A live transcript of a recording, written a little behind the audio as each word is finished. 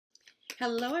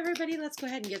Hello, everybody. Let's go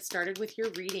ahead and get started with your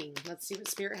reading. Let's see what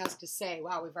Spirit has to say.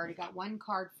 Wow, we've already got one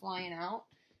card flying out.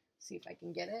 See if I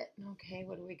can get it. Okay,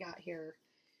 what do we got here?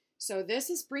 So this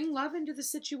is bring love into the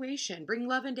situation. Bring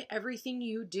love into everything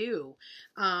you do.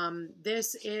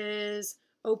 This is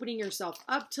opening yourself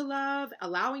up to love,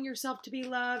 allowing yourself to be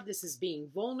loved. This is being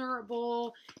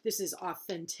vulnerable. This is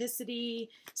authenticity.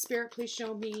 Spirit, please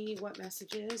show me what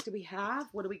messages do we have?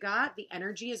 What do we got? The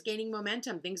energy is gaining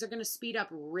momentum. Things are going to speed up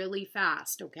really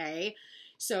fast, okay?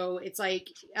 So it's like,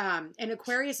 and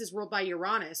Aquarius is ruled by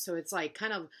Uranus, so it's like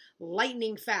kind of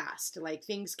lightning fast. Like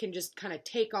things can just kind of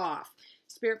take off.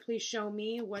 Spirit, please show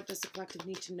me what does the collective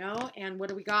need to know. And what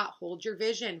do we got? Hold your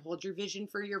vision. Hold your vision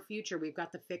for your future. We've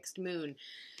got the fixed moon.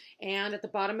 And at the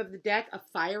bottom of the deck, a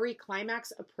fiery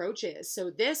climax approaches.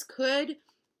 So this could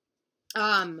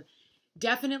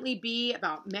definitely be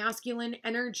about masculine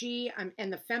energy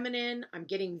and the feminine. I'm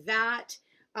getting that.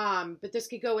 But this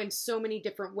could go in so many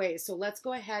different ways. So let's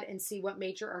go ahead and see what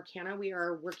major arcana we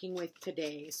are working with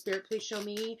today. Spirit, please show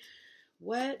me.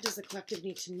 What does the collective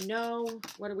need to know?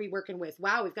 What are we working with?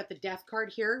 Wow, we've got the Death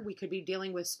card here. We could be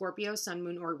dealing with Scorpio, Sun,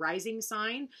 Moon, or Rising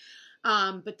sign.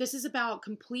 But this is about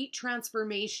complete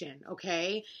transformation,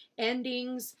 okay?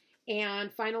 Endings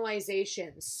and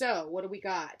finalization. So what do we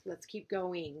got? Let's keep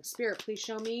going. Spirit, please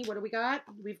show me. What do we got?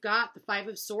 We've got the Five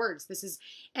of Swords. This is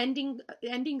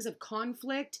endings of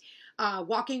conflict,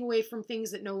 walking away from things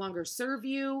that no longer serve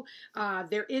you.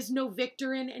 There is no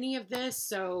victor in any of this,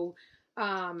 so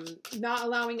not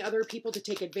allowing other people to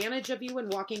take advantage of you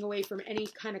and walking away from any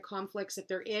kind of conflicts if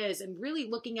there is, and really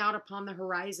looking out upon the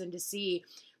horizon to see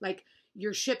like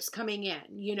your ship's coming in,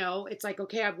 you know, it's like,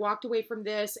 okay, I've walked away from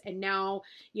this and now,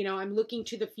 you know, I'm looking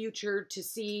to the future to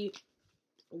see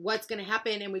what's going to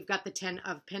happen. And we've got the 10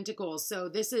 of Pentacles. So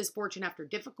this is fortune after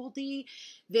difficulty.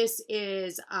 This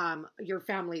is, your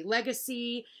family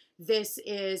legacy. This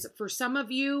is, for some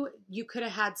of you, you could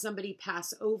have had somebody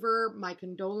pass over. My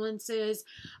condolences.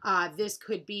 This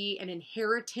could be an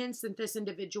inheritance that this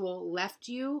individual left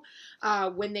you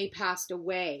when they passed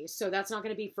away. So that's not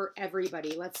going to be for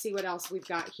everybody. Let's see what else we've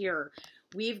got here.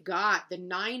 We've got the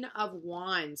Nine of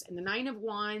Wands, and the Nine of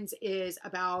Wands is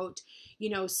about, you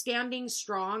know, standing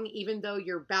strong, even though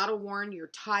you're battle worn, you're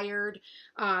tired,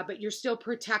 but you're still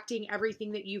protecting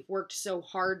everything that you've worked so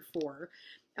hard for.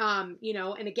 You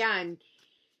know, and again,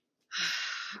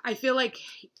 I feel like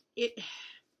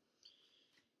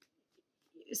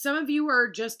some of you are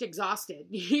just exhausted.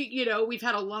 You know, we've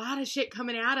had a lot of shit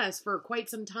coming at us for quite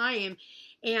some time,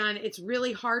 and it's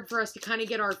really hard for us to kind of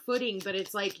get our footing, but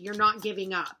it's like, you're not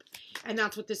giving up. And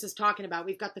that's what this is talking about.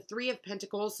 We've got the Three of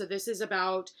Pentacles. So this is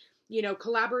about, you know,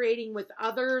 collaborating with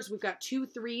others. We've got 2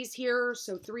 threes here.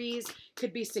 So threes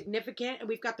could be significant. And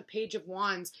we've got the Page of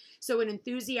Wands. So an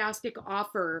enthusiastic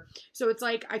offer. So it's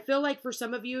like, I feel like for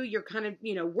some of you, you're kind of,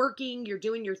 you know, working, you're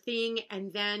doing your thing,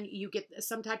 and then you get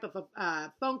some type of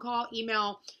a phone call,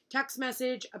 email, text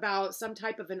message about some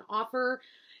type of an offer.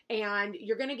 And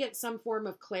you're going to get some form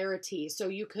of clarity. So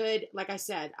you could, like I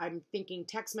said, I'm thinking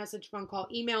text message, phone call,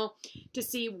 email to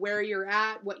see where you're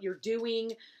at, what you're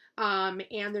doing.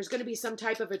 And there's going to be some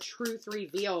type of a truth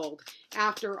revealed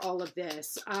after all of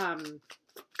this. I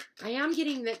am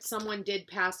getting that someone did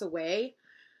pass away.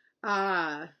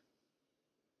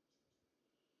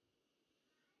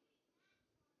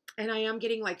 And I am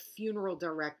getting like funeral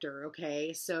director,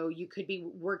 okay? So you could be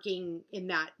working in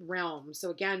that realm.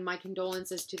 So again, my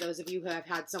condolences to those of you who have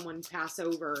had someone pass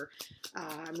over.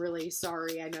 I'm really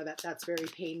sorry. I know that that's very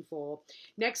painful.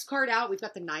 Next card out, we've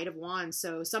got the Knight of Wands.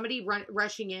 So somebody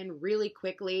rushing in really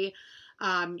quickly.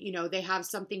 You know, they have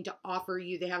something to offer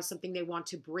you. They have something they want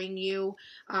to bring you.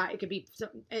 It could be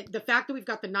the fact that we've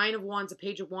got the Nine of Wands, the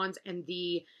Page of Wands, and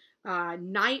the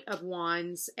Knight of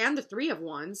Wands, and the Three of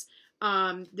Wands.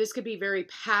 This could be very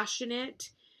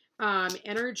passionate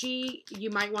energy.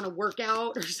 You might want to work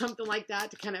out or something like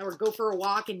that to kind of, or go for a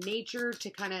walk in nature to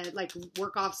kind of like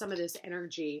work off some of this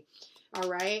energy. All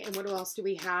right. And what else do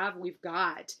we have? We've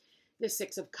got the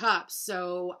Six of Cups.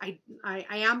 So I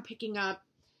am picking up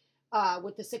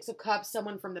with the Six of Cups,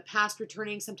 someone from the past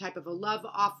returning, some type of a love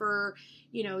offer,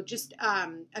 you know, just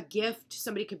a gift.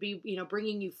 Somebody could be, you know,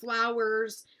 bringing you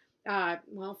flowers.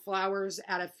 Well, flowers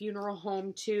at a funeral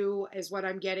home too is what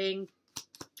I'm getting.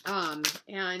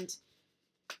 And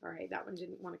all right, that one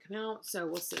didn't want to come out, so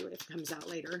we'll see what it comes out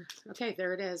later. Okay,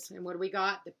 there it is. And what do we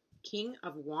got? The King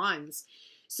of Wands.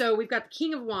 So we've got the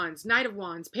King of Wands, Knight of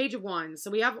Wands, Page of Wands. So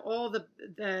we have all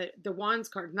the Wands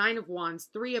card, Nine of Wands,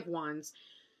 Three of Wands.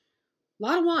 A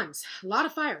lot of wands, a lot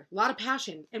of fire, a lot of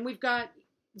passion. And we've got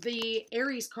the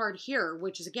Aries card here,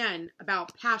 which is again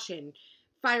about passion,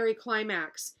 fiery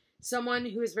climax, someone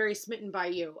who is very smitten by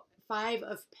you. 5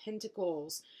 of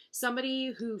Pentacles,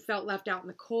 somebody who felt left out in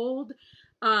the cold.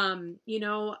 You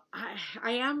know,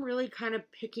 I am really kind of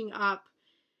picking up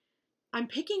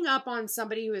on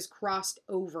somebody who has crossed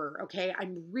over, okay?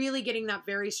 I'm really getting that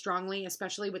very strongly,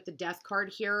 especially with the Death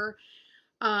card here.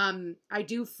 I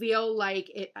do feel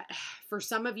like it, for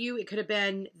some of you, it could have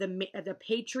been the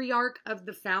patriarch of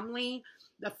the family,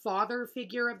 the father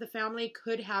figure of the family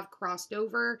could have crossed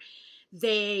over.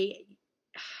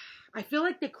 I feel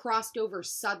like they crossed over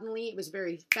suddenly. It was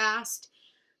very fast.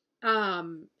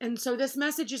 And so this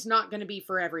message is not going to be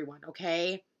for everyone,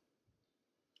 okay?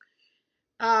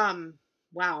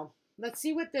 Wow. Let's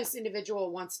see what this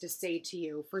individual wants to say to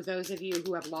you for those of you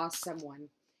who have lost someone.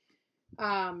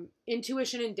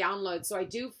 Intuition and download. So I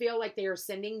do feel like they are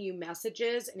sending you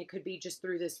messages, and it could be just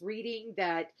through this reading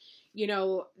that, you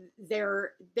know,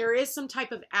 there is some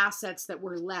type of assets that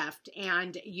were left,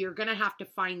 and you're going to have to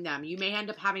find them. You may end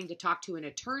up having to talk to an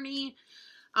attorney.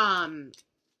 But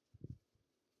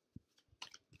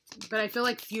I feel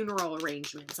like funeral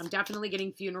arrangements. I'm definitely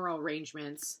getting funeral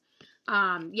arrangements.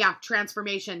 Yeah,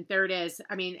 transformation. There it is.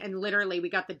 I mean, and literally we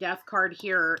got the Death card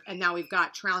here, and now we've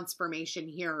got transformation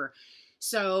here.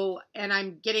 So, and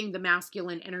I'm getting the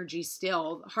masculine energy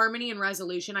still. Harmony and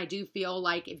resolution. I do feel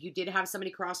like if you did have somebody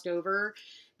crossed over,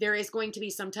 there is going to be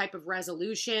some type of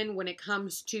resolution when it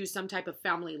comes to some type of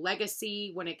family legacy,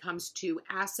 when it comes to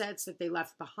assets that they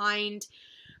left behind.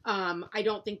 I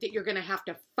don't think that you're going to have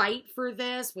to fight for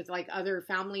this with like other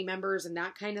family members and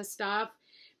that kind of stuff.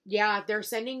 Yeah, they're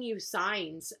sending you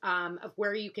signs of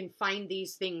where you can find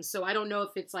these things. So I don't know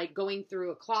if it's like going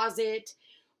through a closet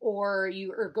or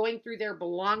you are going through their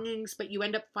belongings, but you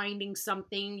end up finding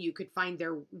something. You could find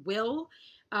their will.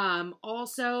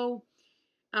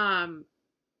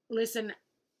 Listen,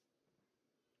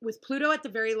 with Pluto at the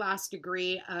very last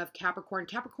degree of Capricorn,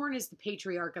 Capricorn is the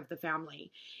patriarch of the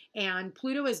family, and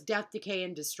Pluto is death, decay,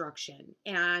 and destruction.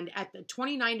 And at the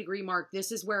 29 degree mark,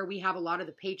 this is where we have a lot of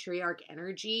the patriarch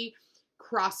energy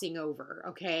crossing over,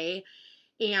 okay?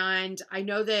 And I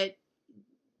know that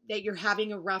you're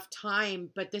having a rough time,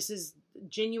 but this is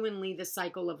genuinely the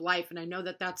cycle of life. And I know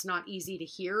that that's not easy to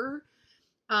hear.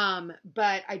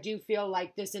 But I do feel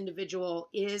like this individual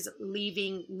is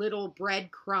leaving little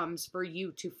breadcrumbs for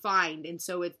you to find. And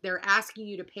so they're asking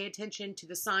you to pay attention to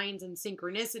the signs and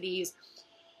synchronicities.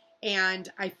 And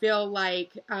I feel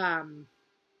like,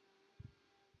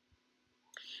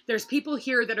 there's people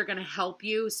here that are going to help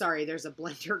you. Sorry, there's a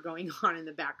blender going on in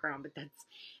the background, but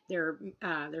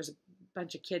there's a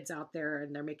bunch of kids out there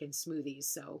and they're making smoothies.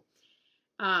 So,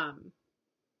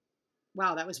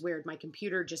 wow, that was weird. My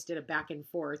computer just did a back and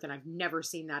forth, and I've never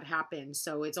seen that happen.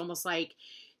 So it's almost like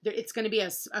it's going to be a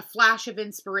flash of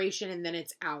inspiration, and then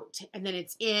it's out, and then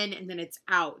it's in, and then it's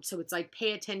out. So it's like,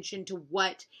 pay attention to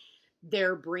what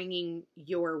they're bringing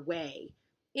your way.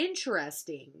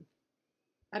 Interesting.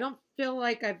 I don't feel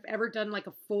like I've ever done like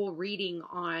a full reading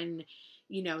on,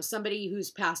 you know, somebody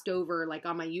who's passed over, like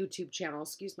on my YouTube channel.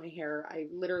 Excuse my hair. I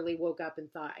literally woke up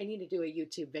and thought, I need to do a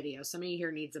YouTube video. Somebody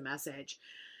here needs a message.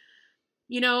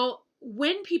 You know,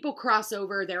 when people cross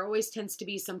over, there always tends to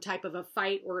be some type of a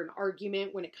fight or an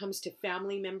argument when it comes to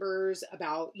family members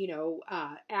about, you know,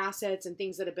 assets and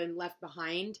things that have been left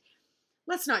behind.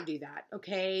 Let's not do that,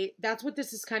 okay? That's what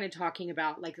this is kind of talking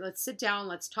about. Like, let's sit down,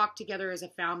 let's talk together as a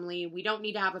family. We don't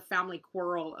need to have a family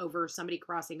quarrel over somebody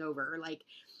crossing over. Like,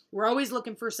 we're always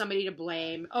looking for somebody to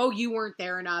blame. Oh, you weren't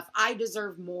there enough. I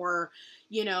deserve more,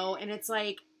 you know? And it's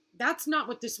like, that's not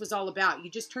what this was all about.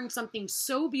 You just turned something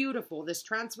so beautiful, this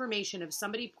transformation of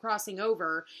somebody crossing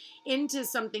over, into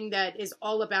something that is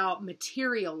all about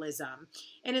materialism.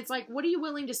 And it's like, what are you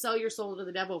willing to sell your soul to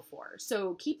the devil for?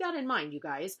 So keep that in mind, you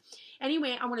guys.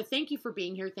 Anyway, I want to thank you for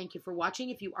being here. Thank you for watching.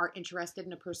 If you are interested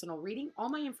in a personal reading, all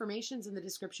my information is in the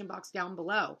description box down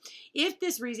below. If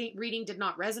this reading did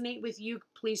not resonate with you,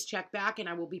 please check back, and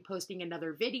I will be posting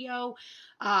another video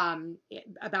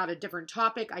about a different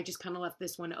topic. I just kind of left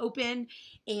this one open.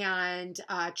 And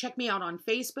check me out on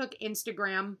Facebook,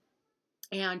 Instagram,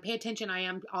 and pay attention. I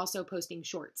am also posting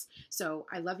shorts. So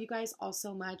I love you guys all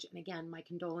so much. And again, my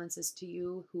condolences to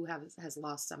you who has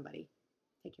lost somebody.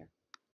 Take care.